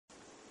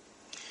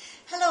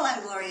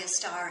I'm Gloria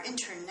Starr,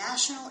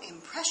 International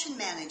Impression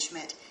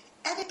Management,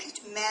 Etiquette,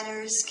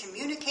 Manners,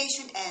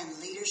 Communication, and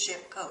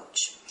Leadership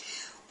Coach.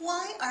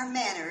 Why are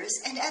manners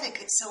and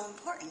etiquette so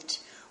important?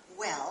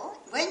 Well,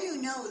 when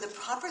you know the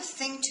proper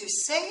thing to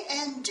say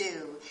and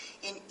do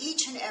in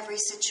each and every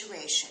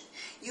situation,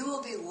 you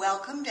will be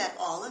welcomed at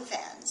all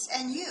events,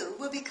 and you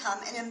will become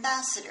an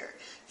ambassador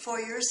for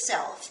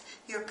yourself,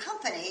 your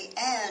company,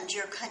 and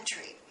your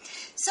country.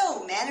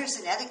 So, manners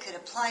and etiquette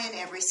apply in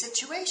every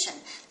situation.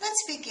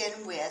 Let's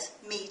begin with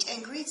meet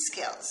and greet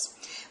skills.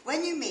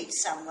 When you meet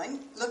someone,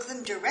 look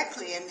them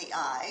directly in the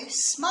eye,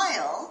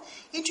 smile,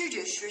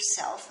 introduce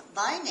yourself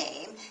by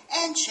name,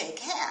 and shake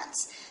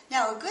hands.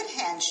 Now, a good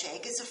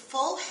handshake is a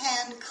full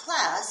hand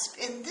clasp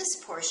in this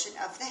portion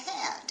of the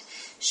hand,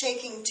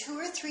 shaking 2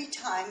 or 3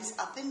 times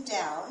up and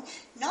down,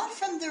 not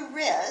from the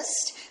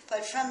wrist,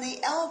 but from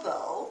the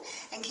elbow,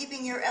 and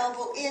keeping your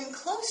elbow in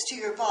close to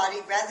your body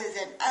rather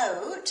than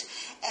out,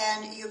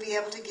 and you'll be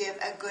able to give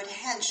a good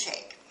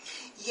handshake.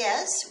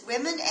 Yes,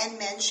 women and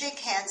men shake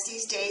hands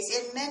these days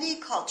in many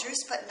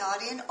cultures, but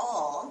not in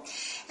all.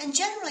 And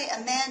generally,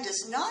 a man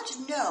does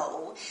not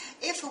know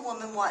if a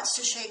woman wants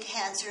to shake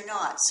hands or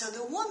not. So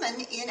the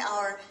woman in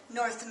our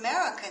North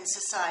American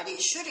society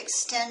should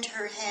extend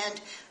her hand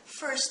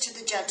first to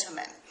the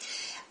gentleman.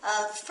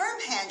 A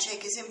firm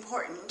handshake is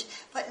important,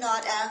 but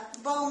not a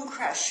bone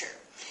crusher.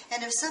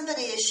 And if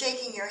somebody is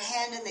shaking your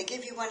hand and they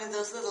give you one of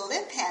those little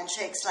lip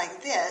handshakes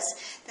like this,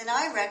 then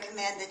I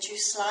recommend that you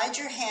slide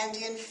your hand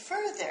in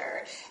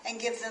further and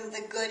give them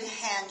the good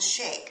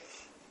handshake.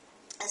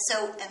 And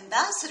so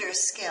ambassador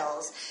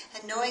skills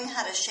and knowing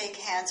how to shake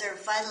hands are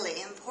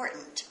vitally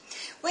important.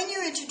 When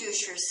you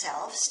introduce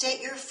yourself,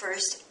 state your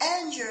first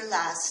and your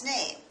last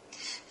name.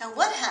 Now,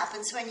 what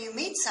happens when you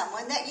meet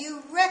someone that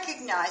you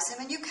recognize them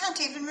and you can't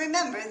even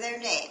remember their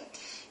name?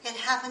 It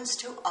happens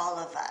to all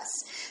of us.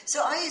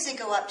 So I usually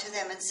go up to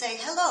them and say,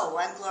 "Hello,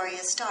 I'm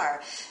Gloria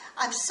Starr.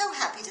 I'm so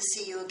happy to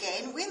see you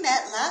again. We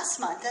met last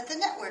month at the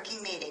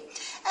networking meeting,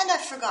 and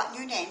I've forgotten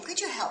your name. Could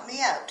you help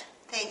me out?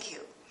 Thank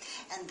you."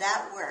 And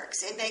that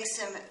works. It makes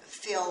them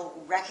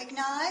feel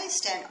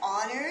recognized and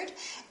honored,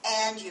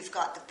 and you've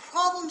got the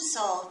problem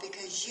solved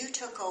because you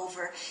took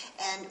over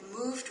and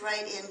moved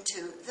right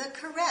into the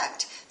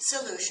correct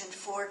solution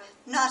for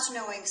not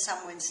knowing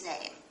someone's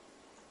name.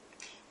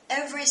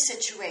 Every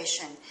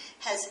situation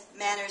has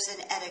manners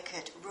and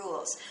etiquette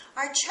rules.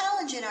 Our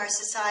challenge in our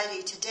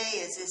society today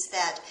is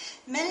that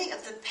many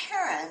of the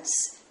parents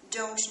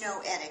don't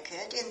know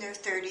etiquette in their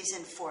 30s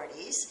and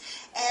 40s,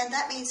 and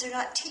that means they're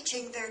not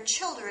teaching their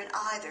children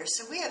either.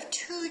 So we have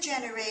 2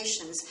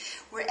 generations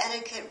where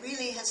etiquette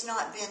really has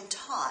not been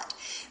taught.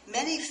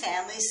 Many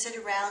families sit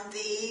around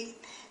the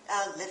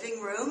living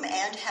room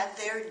and have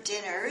their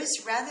dinners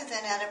rather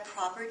than at a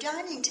proper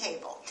dining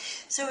table.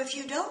 So if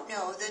you don't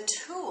know the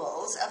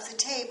tools of the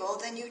table,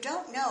 then you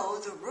don't know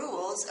the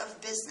rules of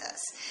business.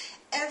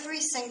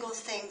 Every single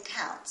thing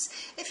counts.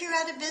 If you're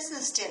at a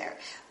business dinner,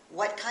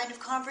 what kind of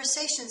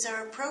conversations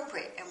are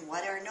appropriate and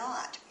what are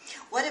not?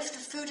 What if the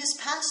food is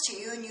passed to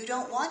you and you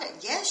don't want it?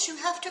 Yes, you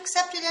have to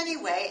accept it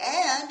anyway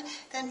and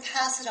then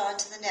pass it on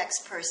to the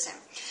next person.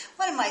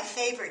 One of my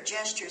favorite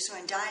gestures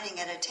when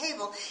dining at a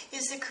table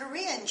is the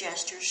Korean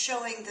gesture,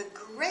 showing the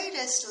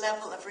greatest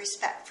level of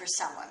respect for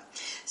someone.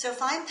 So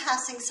if I'm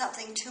passing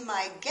something to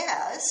my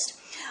guest,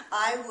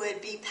 I would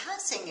be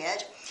passing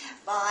it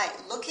by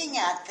looking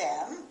at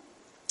them,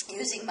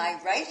 using my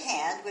right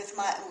hand with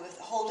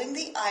holding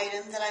the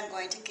item that I'm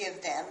going to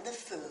give them, the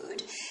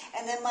food,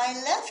 and then my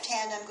left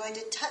hand I'm going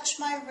to touch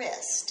my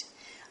wrist.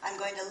 I'm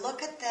going to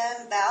look at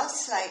them, bow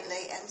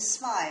slightly, and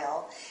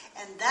smile,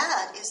 and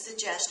that is the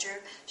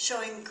gesture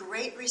showing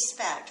great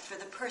respect for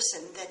the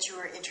person that you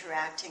are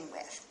interacting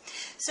with.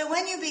 So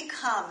when you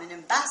become an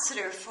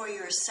ambassador for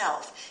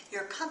yourself,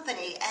 your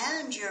company,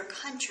 and your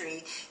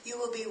country, you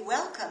will be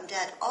welcomed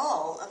at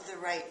all of the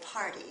right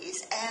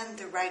parties and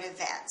the right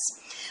events.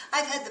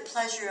 I've had the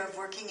pleasure of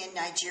working in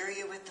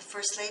Nigeria with the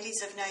First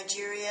Ladies of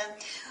Nigeria,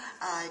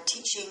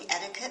 teaching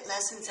etiquette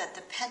lessons at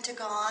the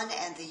Pentagon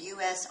and the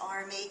U.S.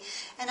 Army,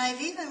 and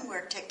I've even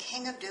worked at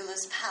King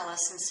Abdullah's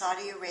palace in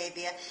Saudi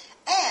Arabia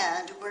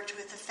and worked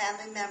with the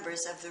family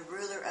members of the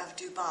ruler of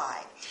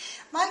Dubai.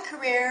 My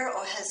career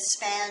has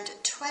spanned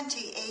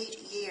 28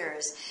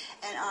 years,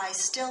 and I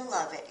still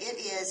love it. It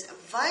is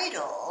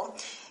vital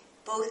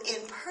both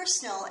in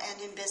personal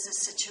and in business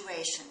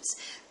situations.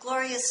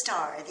 Gloria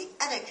Starr, the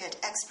etiquette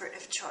expert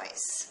of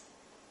choice.